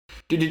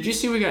Dude, did you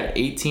see we got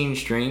 18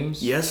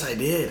 streams? Yes, I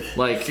did.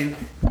 Like,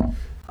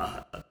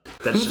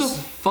 that's who the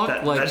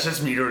fuck, that's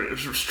just me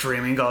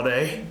streaming all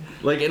day.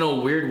 Like, in a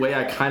weird way,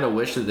 I kind of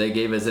wish that they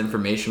gave us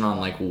information on,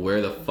 like,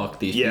 where the fuck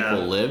these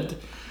people lived.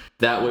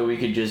 That way we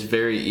could just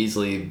very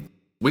easily...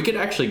 We could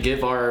actually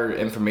give our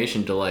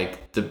information to,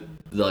 like, the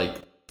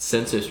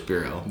Census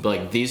Bureau.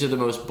 Like, these are the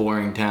most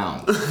boring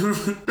towns.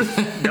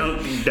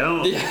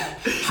 Don't. Yeah.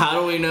 How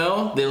do we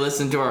know? They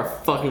listen to our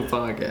fucking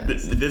podcast.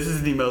 This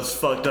is the most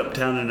fucked up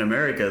town in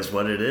America is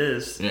what it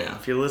is. Yeah.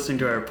 If you're listening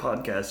to our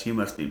podcast, you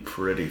must be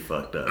pretty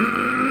fucked up.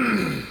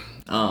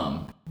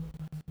 No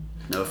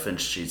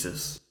offense,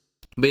 Jesus.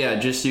 But yeah,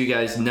 just so you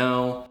guys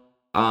know,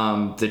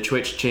 the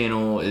Twitch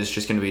channel is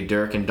just going to be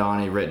Dirk and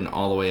Donnie written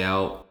all the way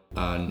out.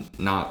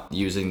 Not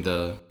using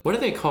the... What do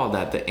they call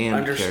that? The and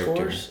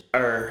underscores?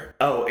 Character.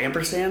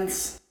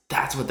 Ampersands?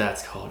 That's what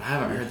that's called. I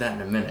haven't heard that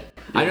in a minute.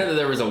 Yeah. I know that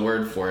there was a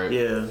word for it.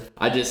 Yeah.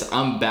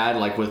 I'm bad,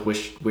 like, with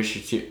with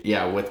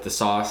the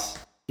sauce.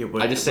 Yeah,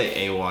 I just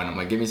say A1. I'm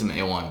like, give me some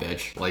A1,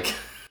 bitch. Like...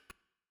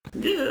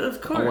 Yeah, of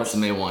course. I want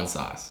some A1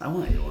 sauce. I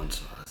want A1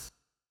 sauce.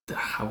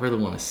 I really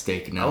want a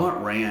steak now. I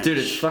want ranch. Dude,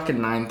 it's fucking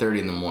 9:30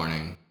 in the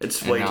morning.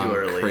 It's way too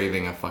early. I'm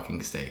craving a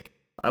fucking steak.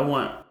 I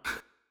want...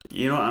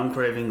 You know what? I'm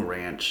craving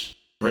ranch.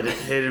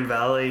 Hidden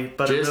Valley,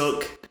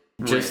 buttermilk.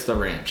 Just the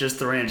ranch. Just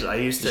the ranch. I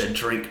used to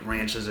drink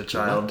ranch as a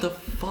child. What the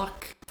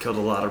fuck? Killed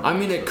a lot of... I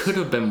mean, it could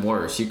have been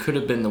worse. You could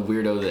have been the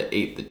weirdo that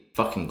ate the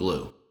fucking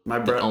glue.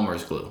 The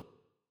Elmer's glue.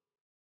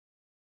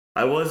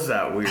 I was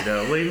that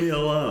weirdo. Leave me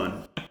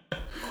alone.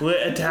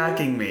 Quit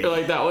attacking me. You're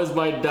like, that was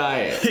my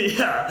diet.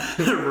 Yeah.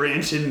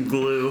 Ranch and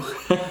glue.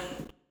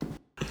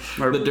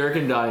 The Dirk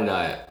and Donnie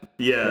diet.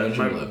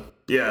 Yeah.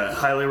 Yeah,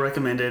 highly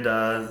recommended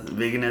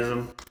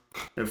veganism.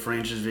 If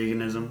ranch is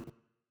veganism.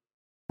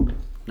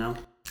 No?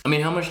 I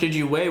mean, how much did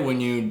you weigh when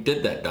you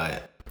did that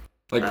diet?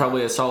 Like,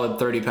 probably a solid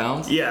 30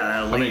 pounds?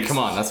 Yeah, at least. I mean, come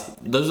on. That's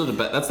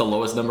the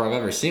lowest number I've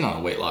ever seen on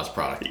a weight loss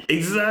product.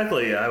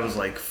 Exactly. I was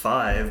like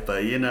 5,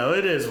 but, you know,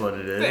 it is what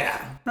it is.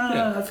 Yeah.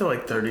 I feel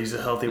like 30 is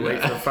a healthy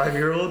weight for a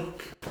 5-year-old.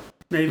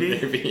 Maybe.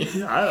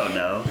 I don't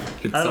know.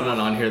 Someone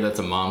on here that's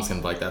a mom's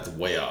gonna be like, that's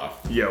way off.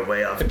 Yeah,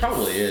 way off. It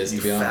probably is,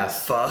 to be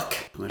honest. Fat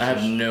fuck. I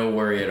have no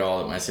worry at all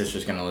that my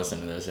sister's gonna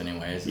listen to this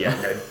anyways. Yeah,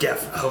 no,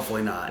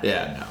 hopefully not.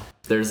 Yeah, no.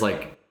 There's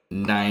like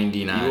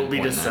 99. You will be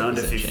disowned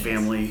if your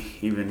family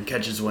even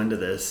catches wind of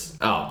this.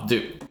 Oh,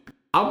 dude.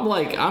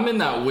 I'm in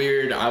that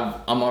weird,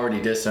 I'm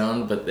already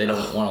disowned, but they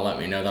don't want to let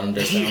me know that I'm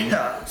disowned.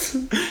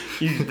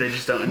 Yeah. They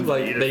just don't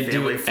invite you to they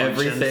family do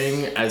functions.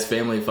 Everything as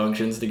family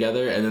functions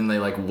together, and then they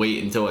like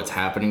wait until it's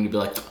happening to be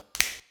like,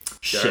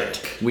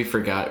 shit, we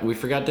forgot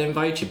to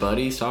invite you,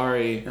 buddy.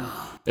 Sorry.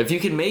 If you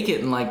can make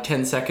it in like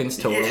 10 seconds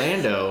to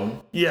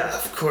Orlando. Yeah,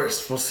 of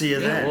course. We'll see you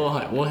then.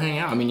 We'll hang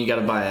out. I mean, you got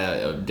to buy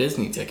a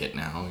Disney ticket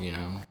now, you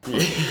know.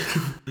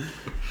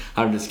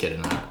 I'm just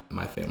kidding.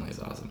 My family's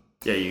awesome.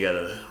 Yeah, you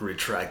gotta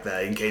retract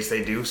that in case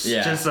they do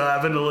just so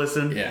happen to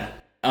listen. Yeah.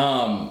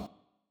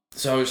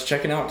 So I was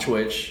checking out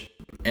Twitch,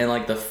 and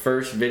like the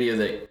first video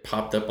that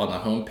popped up on the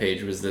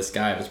homepage was this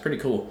guy. It was pretty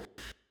cool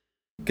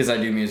because I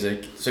do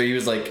music. So he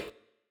was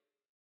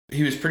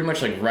pretty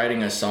much like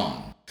writing a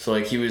song. So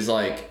like he was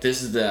like,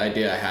 this is the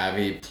idea I have.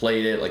 He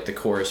played it, like the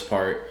chorus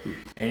part,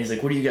 and he's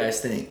like, what do you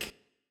guys think?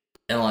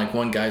 And like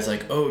one guy's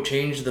like, oh,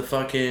 change the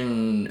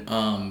fucking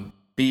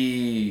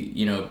B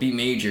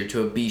major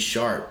to a B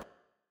sharp.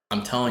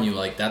 I'm telling you,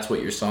 like, that's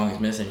what your song is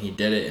missing. He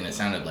did it, and it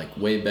sounded, like,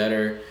 way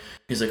better.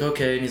 He's like,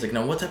 okay. And he's like,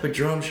 now, what type of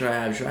drum should I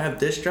have? Should I have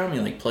this drum? He,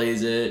 like,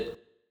 plays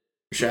it.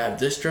 Should I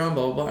have this drum?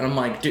 Blah, blah, blah. And I'm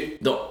like,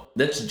 dude,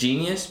 that's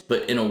genius.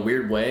 But in a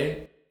weird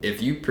way,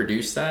 if you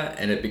produce that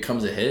and it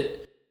becomes a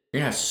hit, you're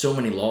going to have so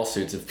many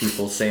lawsuits of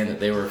people saying that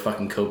they were a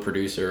fucking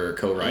co-producer or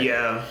co-writer.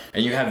 Yeah.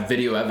 And you have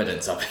video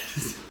evidence of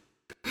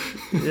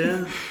it.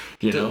 Yeah.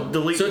 You know?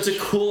 So it's a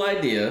cool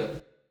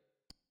idea.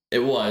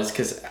 It was,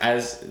 because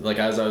as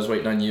I was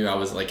waiting on you, I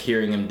was like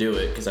hearing him do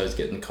it because I was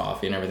getting the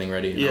coffee and everything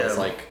ready. And I was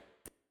like,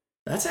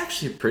 that's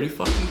actually pretty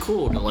fucking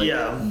cool to like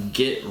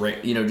get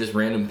just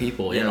random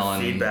people in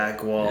on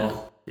feedback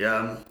wall.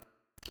 Yeah.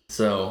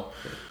 So,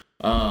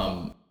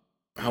 how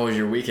was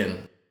your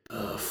weekend?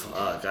 Oh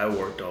fuck! I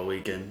worked all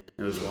weekend.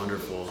 It was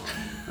wonderful.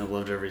 I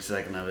loved every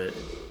second of it.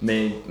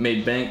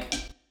 Made bank.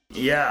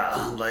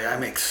 Yeah, like I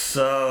make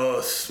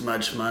so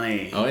much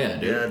money. Oh yeah,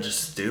 dude. Yeah,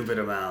 just stupid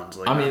amounts.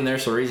 Like, I mean,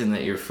 there's a reason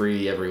that you're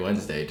free every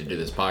Wednesday to do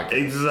this podcast.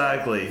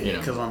 Exactly.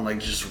 Because I'm like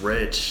just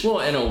rich.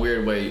 Well, in a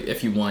weird way,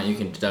 if you want, you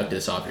can deduct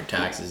this off your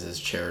taxes as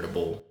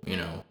charitable,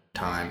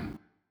 time.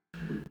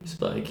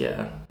 Just like,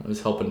 yeah, I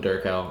was helping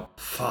Dirk out.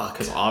 Fuck.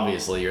 Because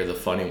obviously you're the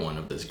funny one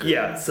of this group.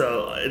 Yeah,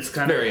 so it's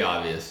very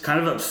obvious.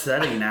 Kind of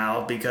upsetting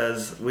now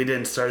because we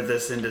didn't start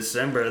this in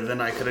December. Then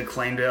I could have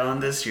claimed it on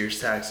this year's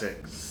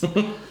taxes.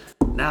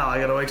 Now I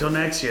gotta wait till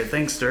next year.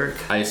 Thanks, Dirk.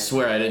 I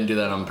swear I didn't do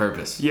that on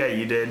purpose. Yeah,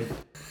 you did.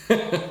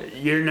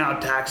 You're now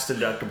tax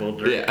deductible,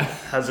 Dirk. Yeah.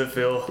 How's it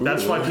feel? Ooh.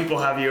 That's why people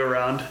have you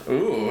around.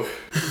 Ooh.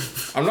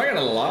 I'm not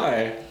gonna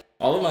lie.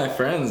 All of my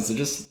friends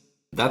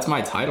that's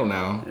my title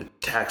now.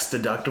 Tax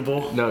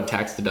deductible? No,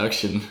 tax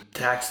deduction.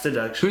 Tax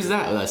deduction. Who's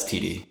that? Oh, that's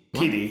TD.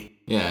 TD.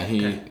 Yeah,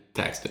 he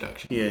tax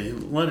deduction. Yeah,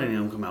 letting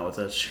him come out with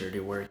that charity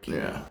work. You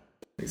know.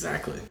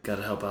 Exactly.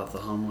 Gotta help out the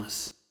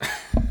homeless.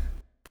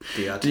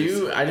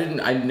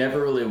 I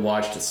never really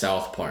watched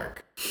South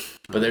Park.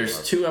 But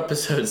there's 2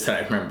 episodes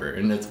that I remember,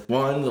 and it's the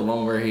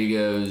one where he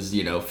goes,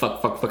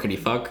 fuck, fuckity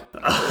fuck.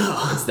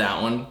 It's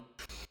that one.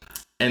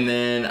 And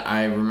then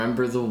I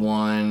remember the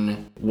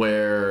one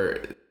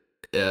where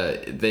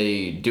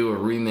they do a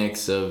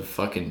remix of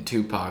fucking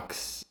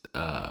Tupac's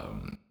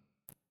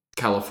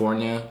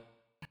California.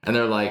 And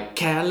they're like,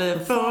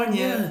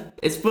 California,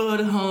 it's for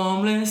the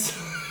homeless.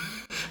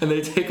 And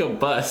they take a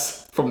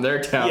bus from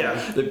their town.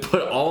 Yeah. They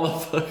put all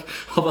the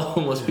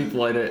homeless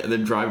people in it and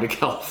then drive to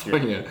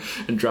California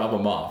and drop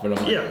them off. And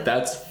I'm like,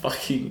 that's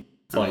fucking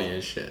funny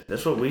as shit.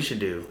 That's what we should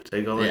do.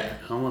 Take over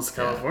homeless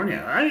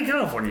California. I mean,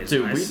 California's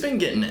Dude, nice. we've been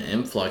getting an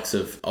influx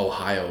of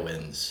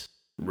Ohioans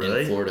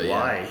in Florida.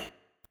 Why? Yeah.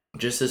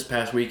 Just this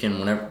past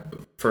weekend,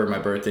 for my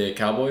birthday at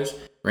Cowboys,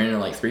 ran into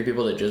like 3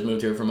 people that just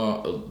moved here from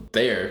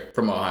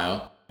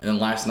Ohio. And then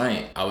last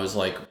night, I was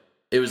like,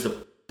 it was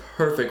the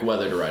perfect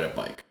weather to ride a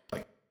bike.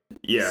 Like,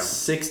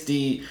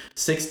 60,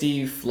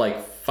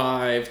 like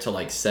 5 to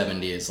like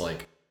 70 is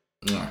like,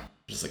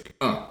 just like,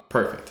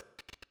 perfect.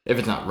 If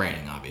it's not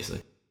raining,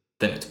 obviously,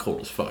 then it's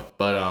cold as fuck.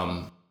 But,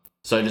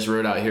 so I just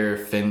rode out here.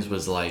 Finn's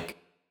was like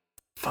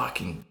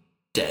fucking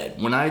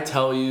dead. When I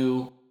tell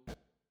you,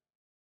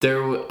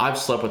 I've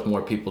slept with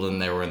more people than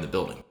there were in the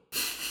building.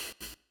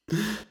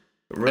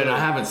 Really? And I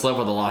haven't slept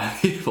with a lot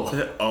of people.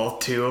 All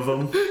 2 of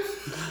them?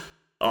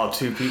 All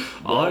 2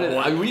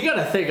 people? We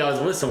gotta think I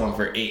was with someone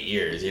for 8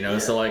 years,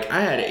 So, like,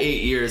 I had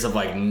 8 years of,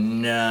 like,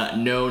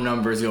 no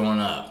numbers going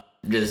up.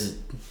 Just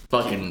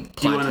fucking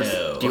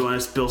plateau. Do you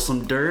want to spill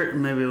some dirt?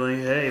 Maybe, like,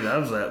 hey, that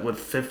was with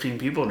 15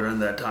 people during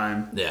that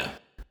time. Yeah.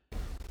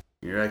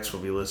 Your ex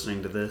will be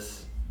listening to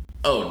this.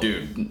 Oh,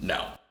 dude,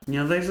 no. You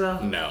don't think so?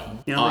 No.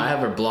 I have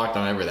her blocked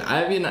on everything.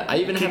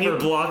 Can you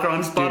block her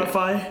on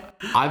Spotify?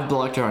 Dude, I've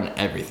blocked her on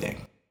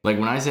everything. Like,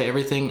 when I say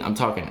everything, I'm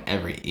talking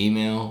every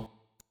email,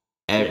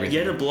 everything. You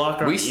had to block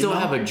her on We still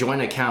have a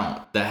joint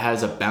account that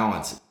has a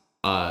balance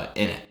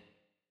in it.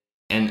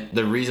 And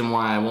the reason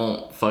why I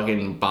won't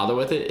fucking bother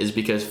with it is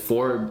because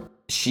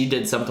she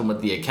did something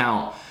with the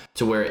account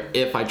to where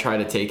if I try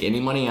to take any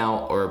money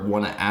out or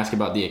want to ask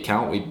about the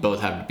account, we both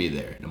have to be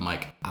there. And I'm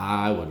like,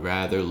 I would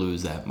rather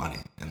lose that money.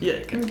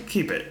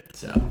 Keep it.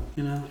 So,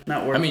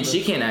 not worth it. I mean,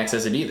 she can't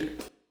access it either.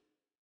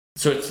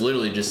 So it's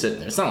literally just sitting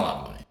there. It's not a lot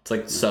of money. It's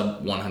like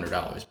sub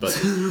 $100, but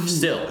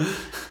still,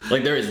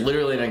 like there is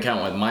literally an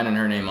account with mine and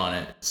her name on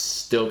it,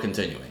 still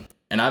continuing.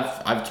 And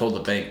I've told the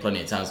bank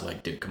plenty of times,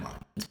 like, dude, come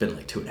on. It's been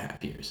like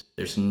 2.5 years.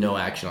 There's no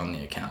action on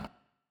the account.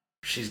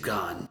 She's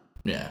gone.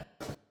 Yeah.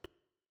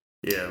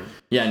 Yeah.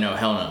 Yeah, no,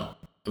 hell no.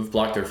 I've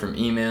blocked her from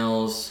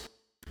emails.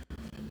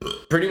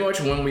 Pretty much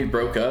when we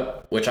broke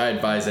up, which I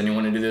advise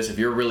anyone to do this, if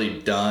you're really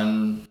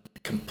done,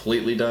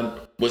 completely done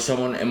with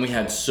someone, and we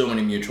had so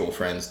many mutual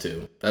friends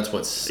too. That's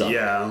what sucked.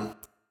 Yeah.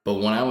 But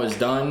when I was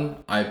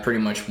done, I pretty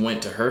much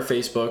went to her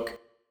Facebook,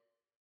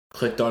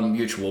 clicked on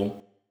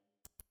mutual,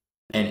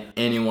 and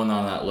anyone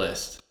on that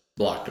list,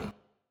 blocked them.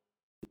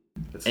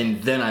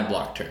 And then I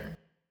blocked her.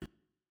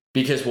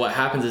 Because what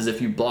happens is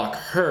if you block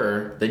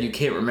her, then you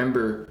can't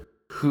remember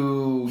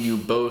who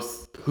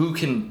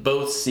can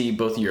both see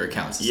both of your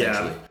accounts,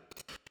 essentially. Yeah.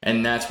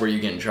 And that's where you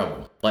get in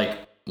trouble. Like,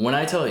 when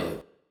I tell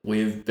you,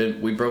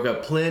 we broke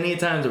up plenty of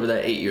times over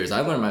that 8 years.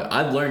 I've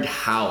learned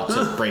how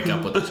to break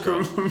up with this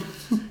girl.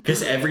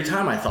 Because every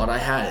time I thought I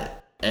had it.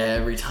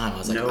 Every time I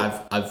was like,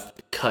 nope. I've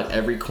cut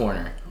every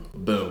corner.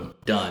 Boom,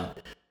 done.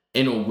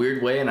 In a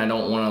weird way, and I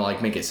don't want to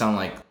like make it sound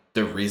like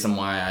the reason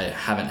why I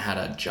haven't had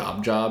a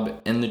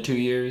job in the 2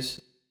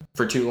 years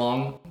for too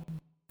long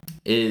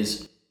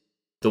is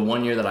the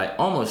 1 year that I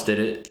almost did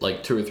it,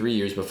 like 2 or 3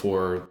 years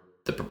before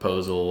the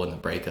proposal and the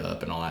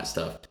breakup and all that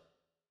stuff.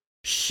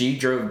 She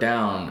drove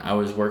down. I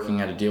was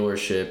working at a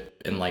dealership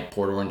in like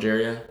Port Orange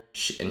area,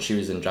 and she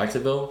was in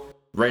Jacksonville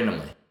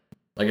randomly.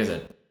 Like I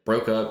said,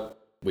 broke up.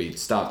 We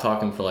stopped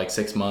talking for like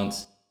 6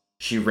 months.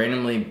 She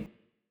randomly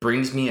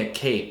brings me a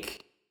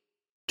cake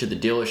to the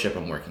dealership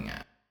I'm working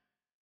at.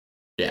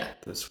 Yeah.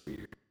 That's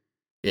weird.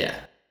 Yeah.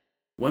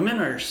 Women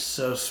are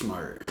so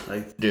smart.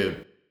 Like,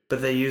 dude.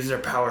 But they use their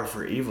power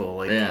for evil.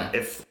 Like,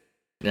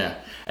 Yeah.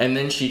 And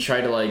then she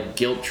tried to like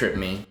guilt trip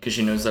me because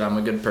she knows that I'm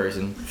a good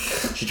person.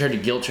 She tried to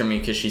guilt trip me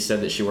because she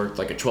said that she worked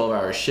like a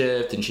 12-hour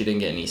shift and she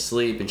didn't get any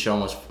sleep and she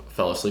almost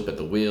fell asleep at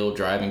the wheel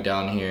driving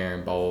down here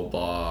and blah, blah,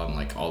 blah, and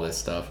like all this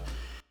stuff.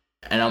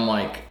 And I'm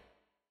like,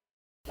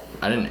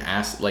 I didn't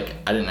ask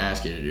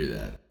you to do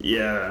that.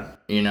 Yeah.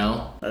 You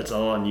know? That's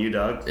all on you,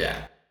 dog.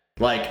 Yeah.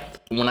 Like,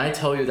 when I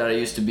tell you that I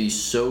used to be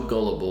so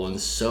gullible and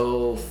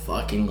so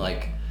fucking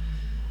like,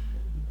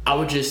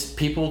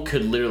 people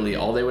could literally,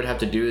 all they would have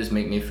to do is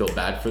make me feel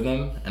bad for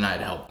them and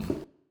I'd help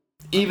them.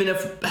 Even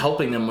if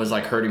helping them was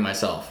like hurting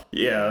myself.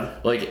 Yeah.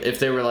 Like, if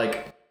they were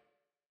like,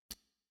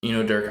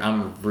 Dirk,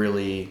 I'm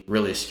really,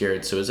 really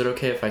scared. So is it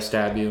okay if I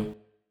stab you?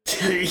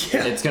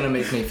 Yeah. It's gonna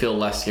make me feel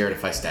less scared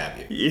if I stab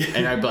you. Yeah.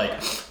 And I'd be like,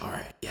 all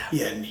right, yeah.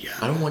 Yeah.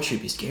 I don't want you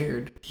to be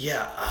scared.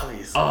 Yeah,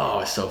 obviously. Oh,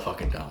 it's so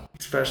fucking dumb.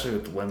 Especially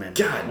with women.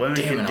 God women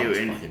damn can it, I do was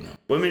anything. fucking dumb.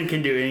 Women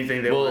can do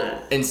anything they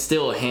want. And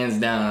still, hands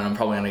down, and I'm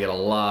probably gonna get a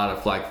lot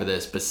of flack for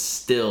this, but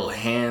still,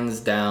 hands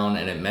down,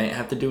 and it might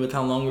have to do with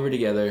how long we were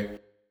together.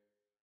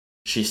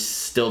 She's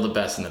still the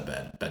best in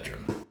the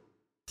bedroom.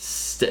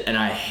 And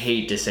I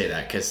hate to say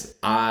that because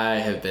I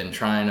have been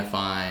trying to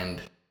find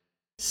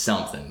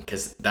something,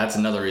 because that's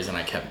another reason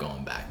I kept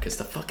going back, because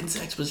the fucking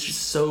sex was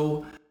just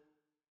so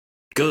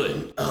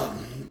good.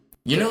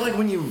 You know, like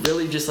when you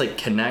really just like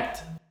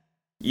connect.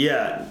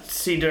 Yeah,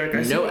 see, Dirk,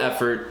 No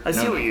effort. I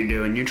see what you're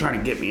doing. You're trying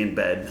to get me in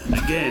bed.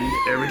 Again,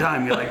 every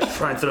time you like to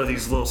try and throw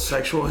these little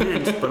sexual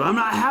hints, but I'm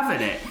not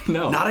having it.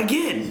 No. Not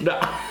again. No.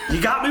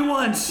 You got me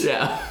once.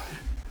 Yeah.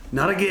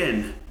 Not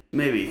again.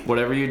 Maybe.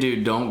 Whatever you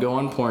do, don't go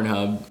on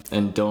Pornhub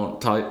and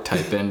don't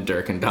type in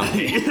Dirk and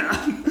Donnie.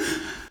 Yeah.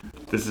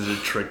 This is a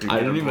trick to get I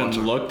didn't a bunch even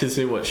of- look to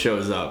see what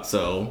shows up,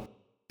 so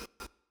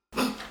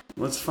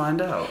Let's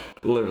find out.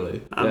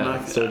 literally. I'm yeah,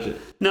 not search it.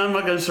 No, I'm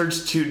not gonna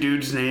search two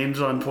dudes' names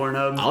on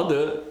Pornhub. I'll do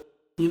it.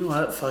 You know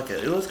what? Fuck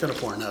it. Let's go to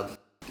Pornhub.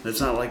 It's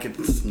not like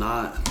it's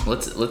not.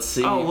 Let's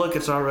see. Oh, look,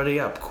 it's already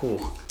up.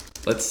 Cool.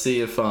 Let's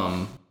see if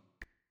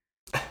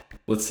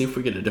let's see if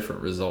we get a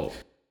different result.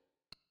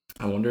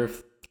 I wonder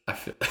if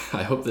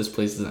I hope this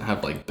place doesn't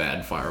have like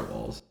bad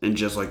firewalls. And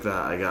just like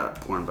that, I got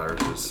porn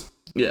viruses.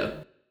 Yeah.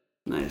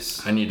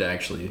 Nice. I need to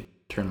actually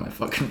turn my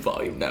fucking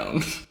volume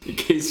down in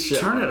case shit.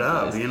 Turn it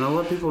up. happens. You know,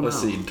 let people know.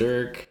 Let's see,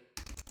 Dirk.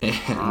 And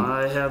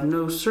I have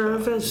no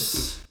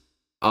service.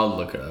 I'll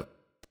look it up.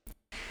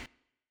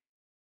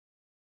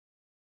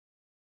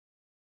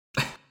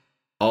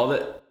 All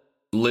that,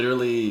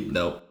 literally,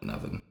 nope,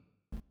 nothing.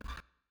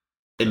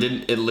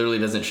 It literally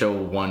doesn't show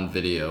one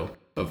video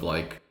of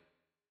like,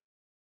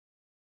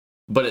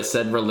 but it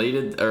said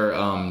related,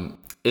 or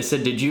it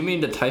said, did you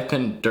mean to type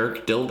in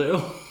Dirk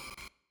dildo?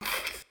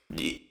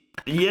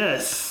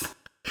 Yes.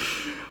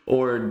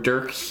 Or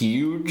Dirk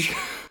huge?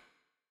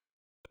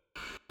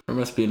 There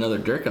must be another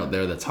Dirk out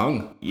there that's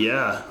hung.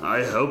 Yeah,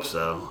 I hope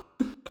so.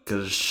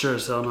 Because it's sure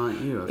as hell not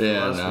you.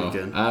 Yeah, last no,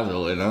 weekend.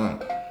 absolutely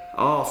not.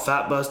 Oh,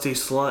 fat busty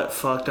slut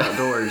fucked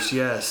outdoors.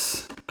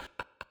 Yes.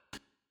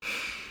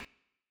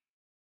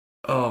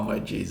 Oh my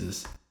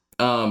Jesus.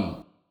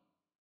 But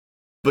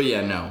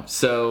yeah, no.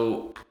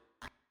 So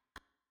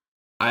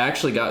I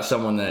actually got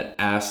someone that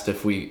asked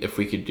if we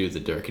could do the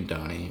Dirk and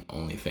Donnie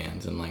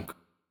OnlyFans and like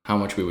how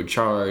much we would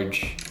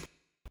charge,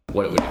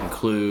 what it would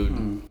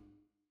include.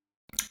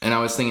 And I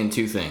was thinking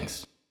two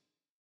things.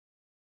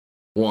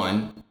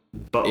 One,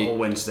 Butthole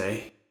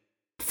Wednesday.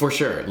 for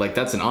sure, like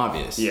that's an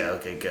obvious. Yeah,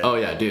 okay, good. Oh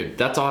yeah, dude,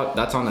 that's on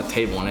the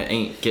table and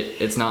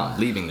it's not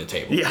leaving the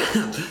table.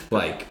 Yeah.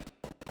 Like,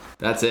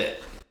 that's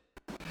it.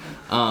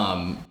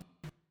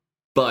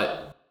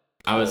 But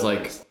I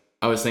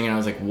was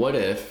thinking, what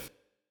if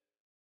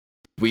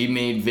we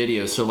made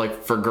videos? So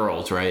like for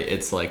girls, right?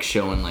 It's like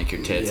showing like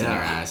your tits and your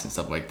ass and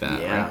stuff like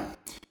that, Yeah.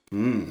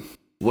 right?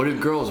 What do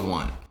girls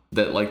want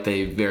that like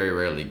they very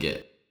rarely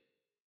get?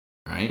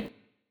 Right?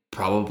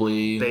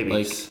 Probably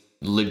Babies. like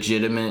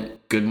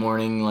legitimate good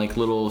morning like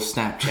little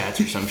Snapchats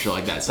or some shit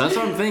like that. So that's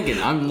what I'm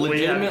thinking. I'm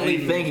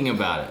legitimately thinking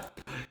about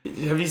it.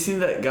 Have you seen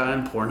that guy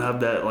on Pornhub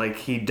that like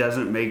he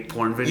doesn't make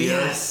porn videos?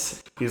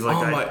 Yes. He's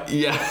like,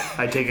 yeah.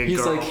 I take a He's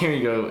girl. like, here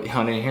you go,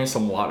 honey. Here's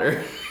some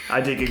water.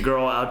 I take a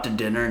girl out to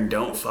dinner and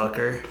don't fuck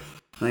her.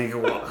 Like,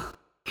 well,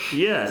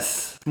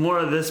 yes, more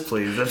of this,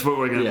 please. That's what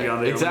we're gonna be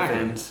on the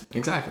OnlyFans.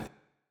 Exactly.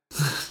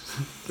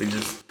 We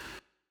just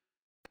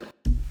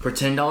For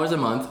 $10 a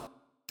month,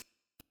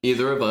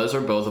 either of us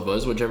or both of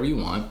us, whichever you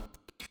want,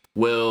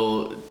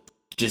 will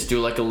just do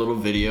like a little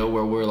video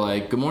where we're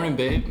like, "Good morning,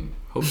 babe.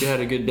 Hope you had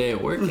a good day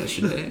at work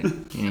yesterday."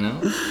 You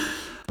know,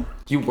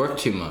 you work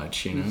too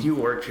much. You know, you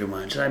work too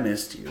much. I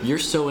missed you. you're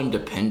so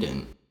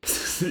independent.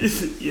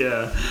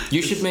 Yeah.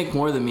 You should make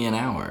more than me an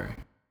hour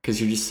because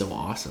you're just so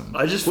awesome.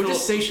 I just we'll feel-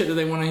 just say shit that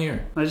they want to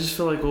hear. I just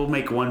feel like we'll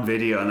make one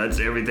video and that's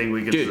everything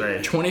we can Dude,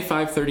 say.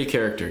 25, 30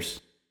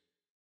 characters.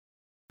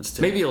 Let's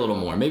do Maybe a little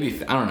more.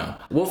 Maybe, I don't know.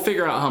 We'll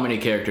figure out how many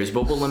characters,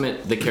 but we'll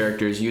limit the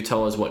characters. You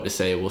tell us what to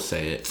say, we'll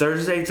say it.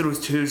 Thursday through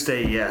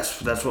Tuesday, yes,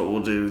 that's what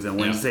we'll do. Then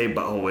Wednesday,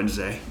 Butthole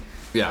Wednesday.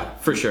 Yeah,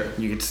 for sure.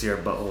 You get to see our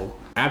butthole.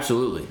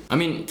 Absolutely. I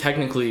mean,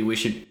 technically, we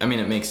should. I mean,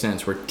 it makes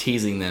sense. We're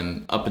teasing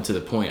them up until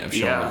the point of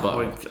showing the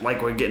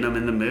butt. we're getting them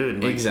in the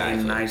mood. Like, Exactly.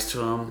 Being nice to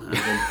them. And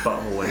then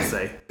Butthole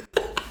Wednesday.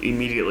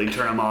 Immediately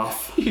turn them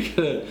off. You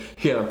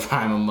gotta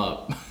prime them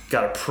up.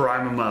 Gotta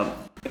prime them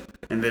up.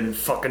 And then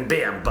fucking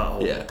bam,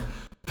 butthole. Yeah.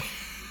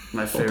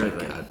 My Oh favorite my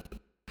thing. god.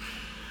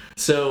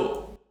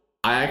 So,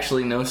 I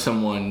actually know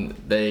someone.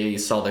 They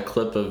saw the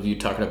clip of you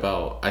talking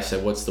about. I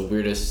said, "What's the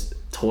weirdest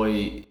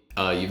toy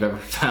you've ever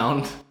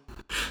found?"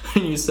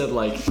 And you said,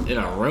 like, in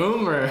a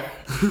room or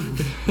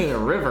in a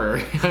river.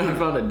 I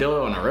found a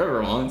dildo in a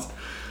river once.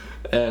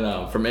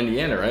 And from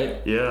Indiana, right?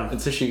 Yeah.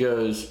 And so she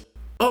goes,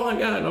 "Oh my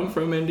god, I'm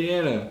from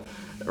Indiana."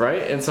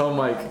 Right? And so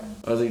I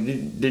was like,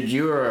 did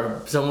you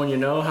or someone you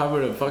know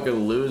happen to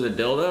fucking lose a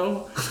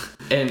dildo?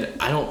 And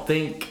I don't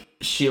think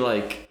she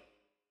like.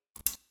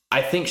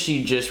 I think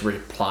she just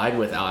replied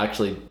without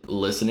actually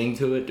listening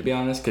to it, to be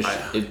honest,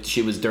 because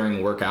she was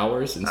during work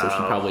hours, and so she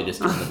probably just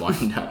didn't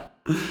wind down.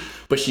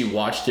 But she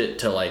watched it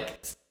to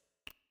like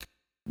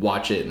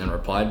watch it and then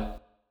replied.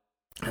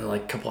 And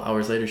like a couple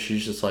hours later,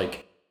 she's just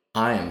like,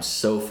 I am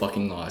so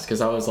fucking lost.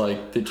 Because I was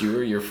like, did you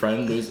or your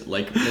friend lose,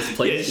 like,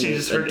 misplaced she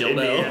just heard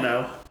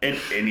Indiana.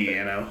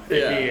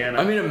 Yeah.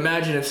 I mean,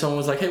 imagine if someone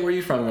was like, hey, where are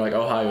you from? You're like,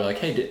 Ohio. You're like,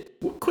 hey,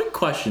 quick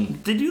question.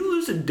 Did you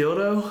lose a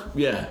dildo?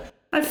 Yeah.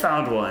 I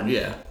found one.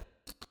 Yeah.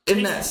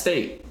 In that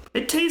state.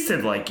 It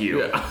tasted like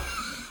you. Yeah.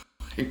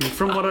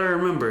 From what I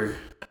remember.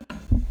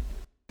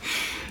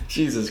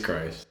 Jesus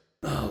Christ.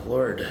 Oh,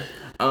 Lord.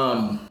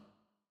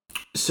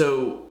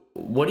 So,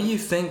 what do you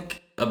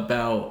think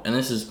about, and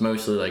this is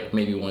mostly like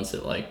maybe once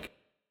it like,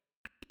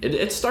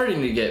 it's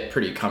starting to get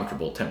pretty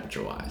comfortable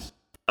temperature-wise.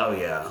 Oh,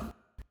 yeah.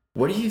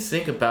 What do you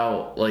think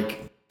about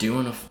like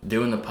doing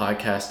the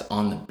podcast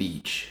on the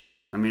beach?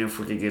 I mean, if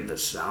we could get the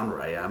sound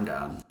right, I'm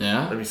down.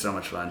 Yeah? That'd be so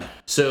much fun.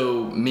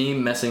 So, me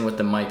messing with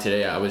the mic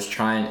today,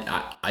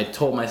 I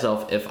told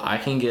myself if I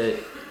can get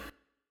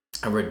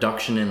a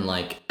reduction in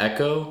like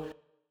echo,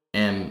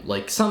 and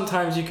like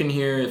sometimes you can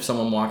hear if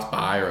someone walks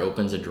by or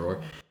opens a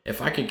drawer,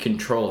 if I could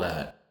control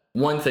that,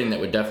 one thing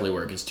that would definitely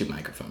work is 2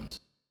 microphones.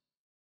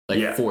 Like,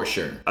 yeah. For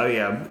sure. Oh,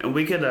 yeah. And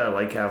we could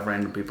like have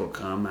random people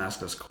come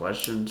ask us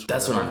questions.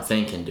 That's what I'm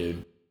thinking,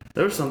 dude.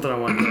 There was something I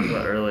wanted to talk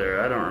about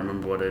earlier. I don't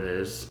remember what it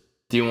is.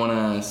 Do you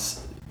want to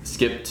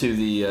skip to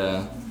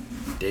the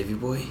Davy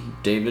Boy?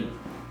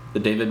 The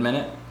David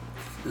Minute?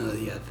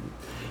 Yeah.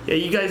 Yeah,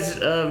 you guys,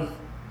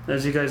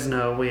 as you guys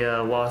know, we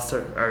lost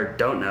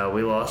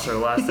we lost our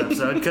last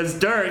episode because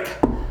Dirk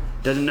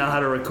doesn't know how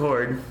to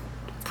record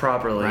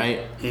properly.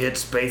 Right. He hits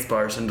space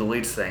bars and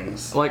deletes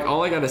things. Like,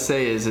 all I gotta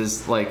say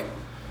is like,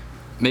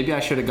 maybe I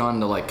should have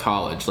gone to like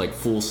college, like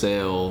Full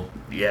Sail.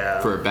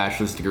 Yeah. For a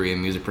bachelor's degree in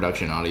music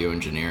production, audio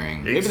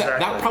engineering. Maybe exactly.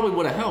 that probably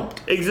would have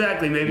helped.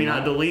 Exactly. Maybe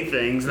not delete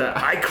things that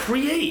I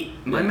create.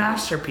 My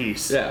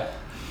masterpiece. Yeah.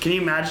 Can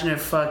you imagine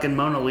if fucking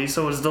Mona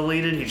Lisa was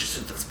deleted? He just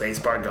hit the space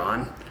bar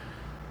gone.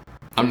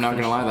 I'm not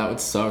gonna lie, that would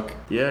suck.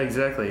 Yeah,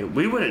 exactly.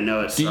 We wouldn't know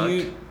it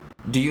sucked.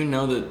 Do you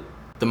know that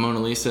the Mona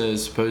Lisa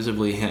is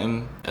supposedly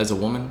him as a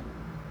woman?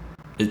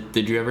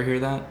 Did you ever hear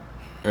that?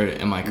 Or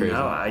am I crazy?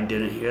 No, I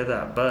didn't hear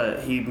that. But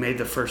he made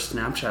the first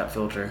Snapchat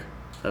filter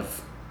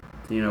of,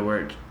 where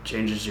it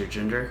changes your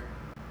gender.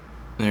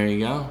 There you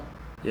go.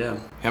 Yeah.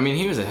 I mean,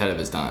 he was ahead of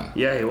his time.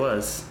 Yeah, he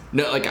was.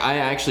 No, like, I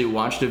actually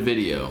watched a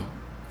video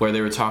where they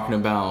were talking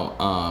about,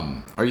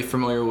 are you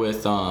familiar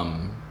with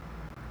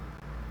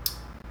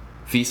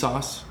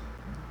Vsauce?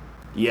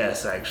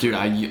 Yes, actually.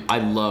 Dude, I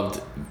loved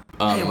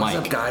hey, what's Mike.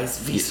 up, guys?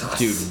 Vsauce.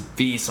 Dude,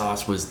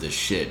 Vsauce was the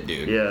shit,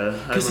 dude. Yeah.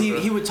 Because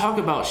he would talk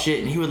about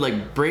shit and he would,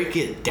 like, break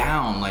it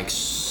down, like,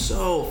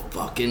 so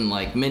fucking,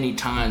 like, many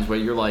times where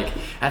you're, like,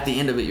 at the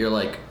end of it, you're,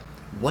 like,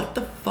 what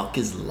the fuck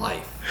is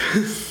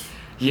life?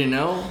 You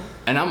know?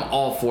 And I'm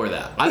all for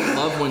that. I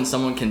love when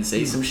someone can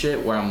say some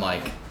shit where I'm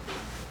like,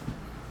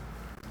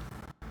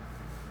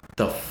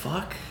 the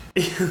fuck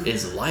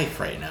is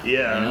life right now?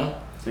 Yeah. You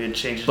know? We had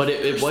changed. But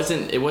it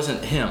wasn't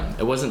him.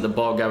 It wasn't the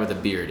bald guy with the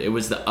beard. It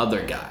was the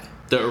other guy.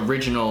 The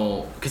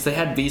original, because they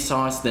had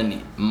Vsauce,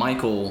 then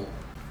Michael,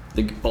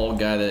 the bald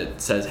guy that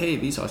says, hey,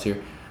 Vsauce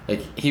here.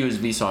 Like, he was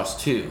Vsauce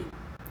too.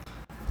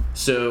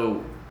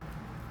 So,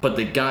 but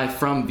the guy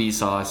from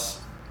Vsauce,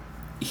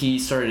 he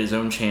started his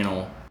own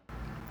channel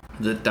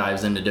that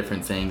dives into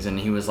different things, and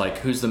he was like,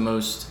 who's the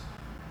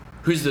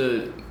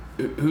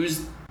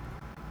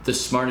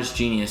smartest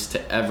genius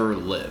to ever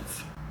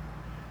live,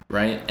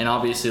 right? And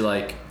obviously,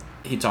 like,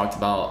 he talked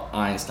about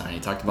Einstein,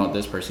 he talked about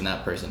this person,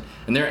 that person,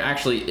 and there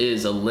actually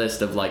is a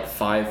list of like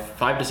five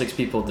to six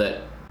people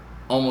that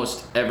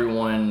almost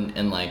everyone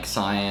in like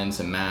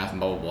science and math and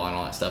blah blah blah and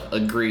all that stuff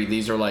agree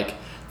these are like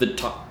the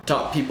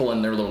top people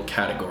in their little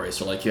category.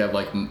 So like you have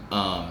like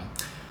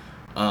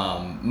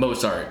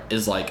Mozart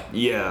is like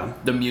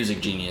the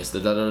music genius, the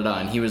da da da,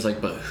 and he was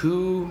like, but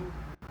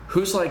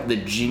who's like the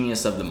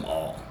genius of them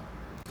all?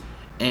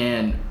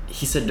 And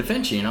he said Da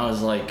Vinci, and I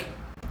was like,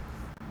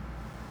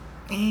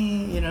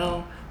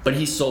 but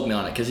he sold me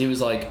on it because he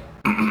was like,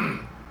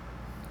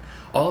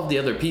 all of the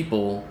other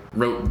people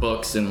wrote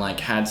books and like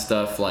had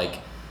stuff, like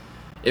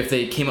if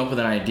they came up with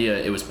an idea,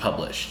 it was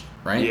published,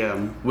 right?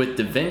 Yeah. With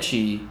Da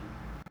Vinci,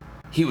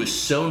 he was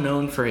so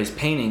known for his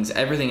paintings,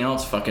 everything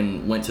else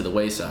fucking went to the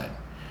wayside.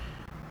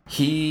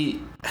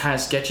 He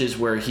has sketches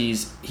where he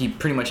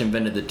pretty much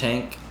invented the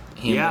tank.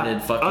 He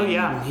invented fucking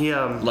he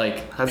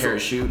like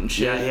parachute and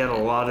shit. Yeah, he had a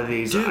lot of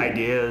these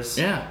ideas.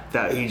 Yeah.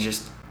 That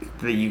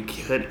it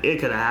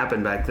could have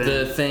happened back then.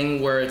 The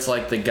thing where it's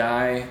like the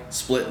guy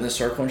split in the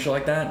circle and shit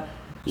like that.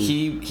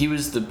 He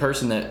was the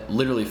person that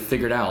literally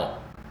figured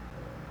out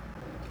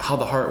how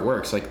the heart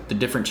works, like the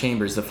different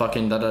chambers, the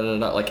fucking da da da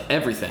da, like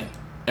everything.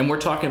 And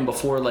we're talking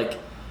before, like,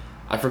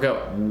 I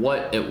forgot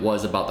what it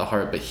was about the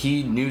heart, but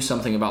he knew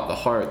something about the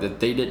heart that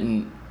they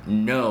didn't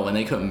know and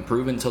they couldn't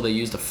prove until they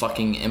used a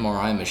fucking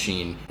MRI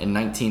machine in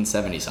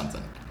 1970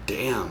 something.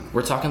 Damn.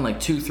 We're talking like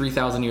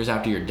 2,000-3,000 years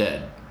after you're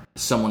dead.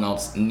 Someone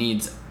else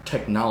needs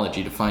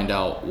technology to find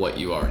out what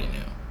you already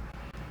knew.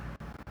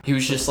 He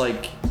was just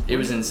like, it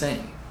was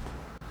insane.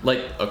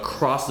 Like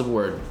across the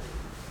board,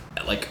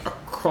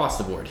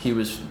 he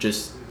was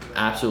just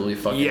absolutely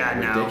fucking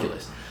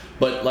ridiculous. No.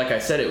 But like I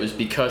said, it was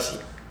because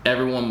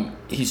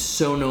he's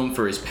so known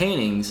for his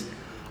paintings.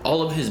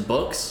 All of his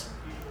books,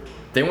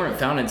 they weren't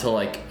found until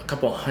like a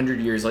couple hundred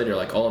years later,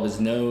 like all of his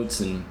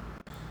notes and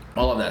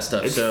all of that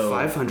stuff. It's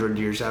 500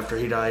 years after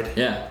he died.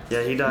 Yeah.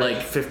 Yeah, he died like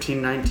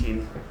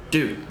 1519.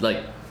 Dude,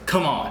 like,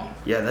 come on.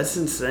 Yeah, that's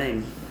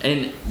insane.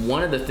 And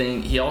one of the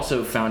things, he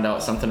also found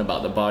out something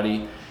about the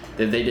body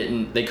that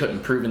they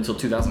couldn't prove until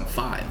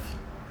 2005.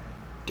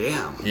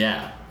 Damn.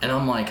 Yeah. And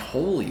I'm like,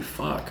 holy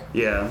fuck.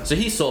 Yeah. So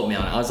he sold me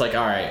on it. I was like,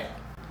 all right.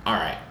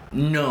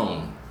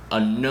 A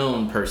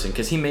known person,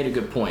 because he made a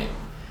good point.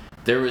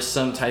 There was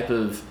some type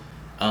of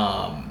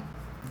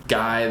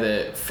guy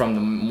that from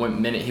the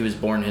minute he was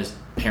born, his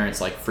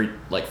parents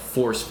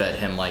force fed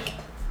him like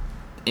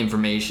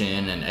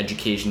information and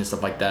education and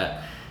stuff like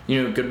that.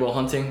 You know Good Will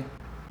Hunting?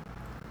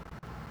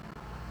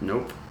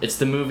 Nope. It's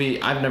the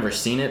movie. I've never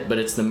seen it, but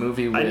it's the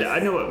movie with... I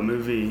know what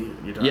movie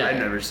you're talking. Yeah, I've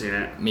never seen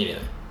it. Me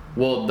neither.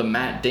 Well, the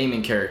Matt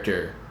Damon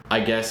character, I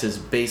guess, is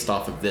based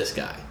off of this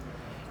guy.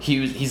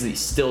 He's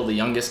still the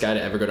youngest guy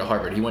to ever go to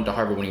Harvard. He went to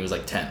Harvard when he was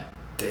like 10.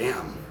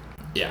 Damn.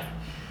 Yeah.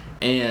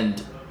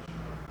 And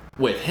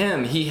with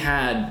him, he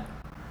had,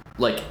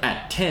 like,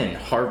 at 10,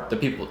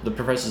 the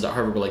professors at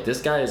Harvard were like,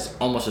 this guy is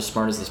almost as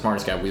smart as the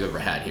smartest guy we've ever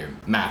had here,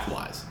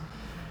 math-wise.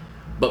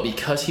 But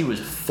because he was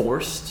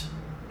forced,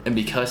 and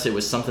because it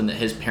was something that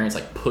his parents,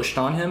 like, pushed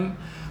on him,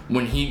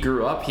 when he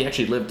grew up, he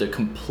actually lived a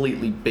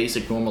completely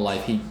basic, normal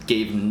life. He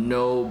gave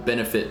no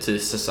benefit to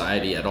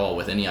society at all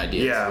with any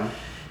ideas. Yeah.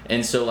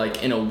 And so,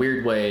 like, in a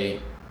weird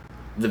way,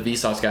 the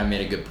Vsauce guy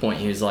made a good point.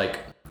 He was like,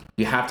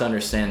 you have to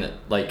understand that,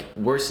 like,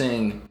 we're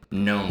saying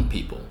known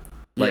people.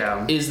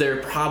 Like, is there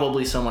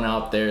probably someone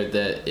out there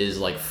that is,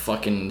 like,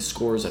 fucking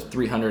scores a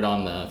 300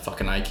 on the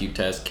fucking IQ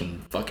test,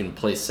 can fucking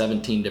play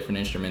 17 different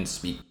instruments,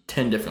 speak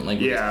 10 different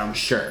languages? Yeah.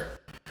 Sure.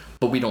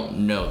 But we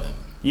don't know them.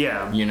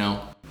 Yeah. You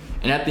know?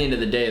 And at the end of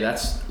the day,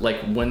 that's,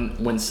 like,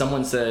 when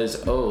someone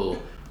says,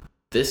 oh,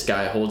 this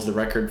guy holds the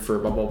record for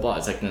blah, blah, blah.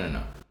 It's like,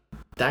 no.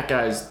 That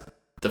guy's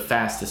the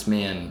fastest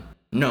man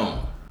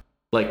known.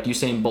 Like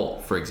Usain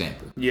Bolt, for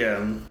example.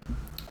 Yeah.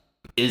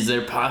 Is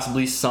there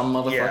possibly some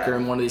motherfucker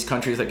in one of these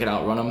countries that could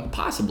outrun him?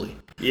 Possibly.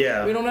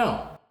 Yeah. We don't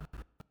know.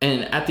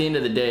 And at the end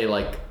of the day,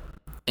 like,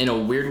 in a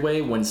weird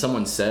way, when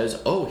someone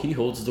says, oh, he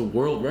holds the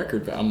world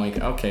record, I'm like,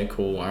 okay,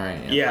 cool, all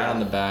right. Pat on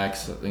the back,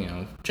 so, you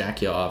know,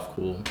 jack you off,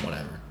 cool,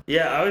 whatever.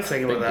 Yeah, I always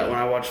think about that when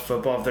I watch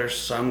football. If there's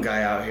some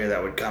guy out here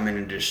that would come in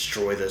and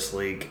destroy this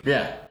league.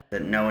 Yeah.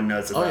 That no one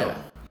knows about. Oh, yeah.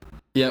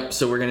 Yep,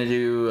 so we're going to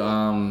do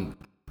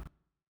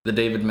the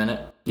David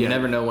Minute. You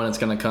never know when it's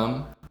going to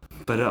come.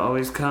 But it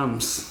always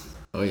comes.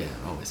 Oh, yeah,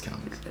 always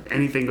comes.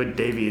 Anything with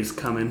Davey is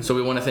coming. So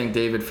we want to thank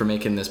David for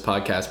making this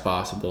podcast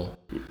possible.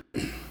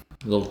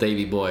 Little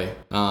Davey boy.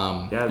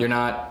 We're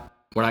not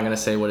going to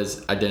say what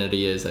his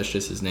identity is. That's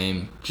just his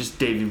name. Just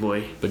Davey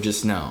boy. But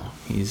just know,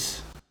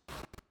 he's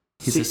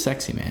a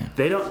sexy man.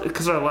 They don't,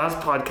 because our last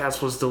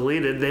podcast was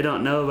deleted, they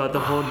don't know about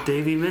the whole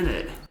Davey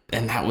Minute.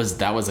 And that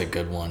was a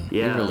good one.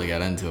 Yeah. We really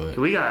got into it.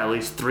 We got at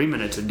least 3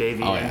 minutes of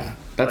Davey. Oh, yeah.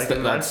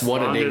 That's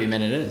what a Davey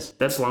Minute is.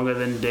 That's longer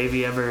than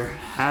Davey ever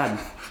had,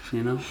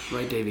 you know?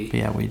 Right, Davey? But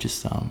yeah, we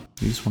just want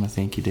to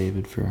thank you,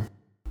 David, for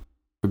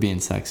being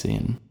sexy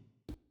and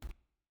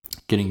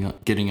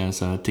getting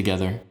us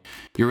together.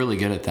 You're really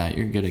good at that.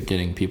 You're good at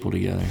getting people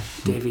together.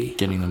 Davey.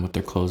 Getting them with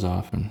their clothes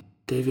off. And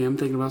Davey, I'm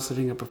thinking about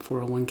setting up a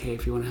 401k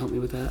if you want to help me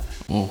with that.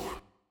 Oh.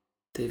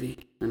 Davey,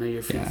 I know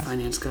you're a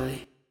finance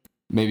guy.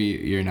 Maybe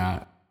you're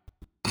not.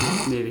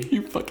 Maybe.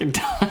 You fucking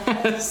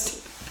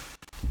does.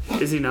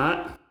 Is he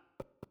not?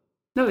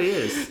 No, he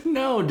is.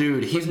 No,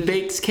 dude. He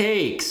bakes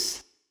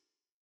cakes.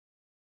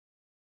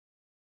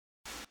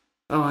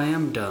 Oh, I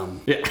am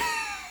dumb. Yeah.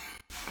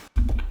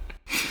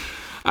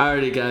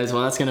 Alrighty, guys.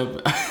 Well,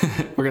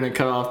 we're gonna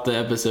cut off the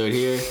episode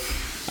here.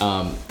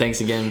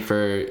 Thanks again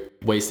for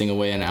wasting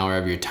away an hour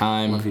of your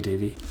time. Love you,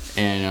 Davey.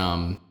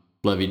 And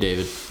love you,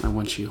 David. I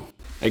want you.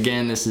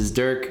 Again, this is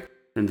Dirk.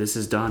 And this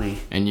is Donnie.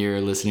 And you're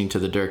listening to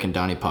the Dirk and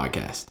Donnie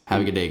podcast.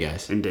 Have a good day,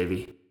 guys. And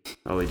Davey.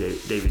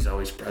 Davey's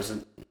always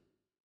present.